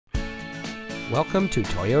Welcome to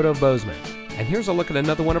Toyota of Bozeman, and here's a look at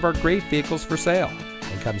another one of our great vehicles for sale,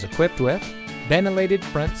 and comes equipped with ventilated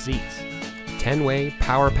front seats, 10-way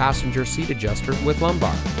power passenger seat adjuster with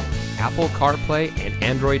lumbar, Apple CarPlay and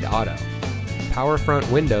Android Auto, power front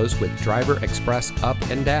windows with driver express up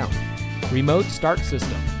and down, remote start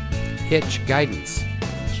system, hitch guidance,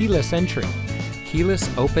 keyless entry, keyless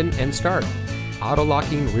open and start, auto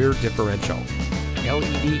locking rear differential,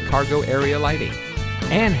 LED cargo area lighting,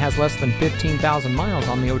 and has less than 15,000 miles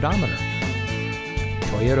on the odometer.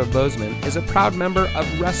 Toyota of Bozeman is a proud member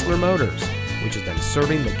of Wrestler Motors, which has been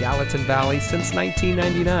serving the Gallatin Valley since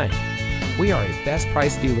 1999. We are a best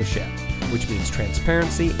price dealership, which means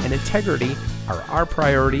transparency and integrity are our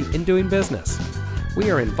priority in doing business.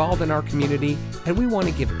 We are involved in our community, and we want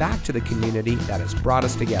to give back to the community that has brought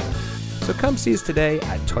us together. So come see us today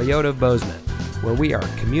at Toyota of Bozeman, where we are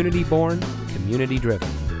community born, community driven.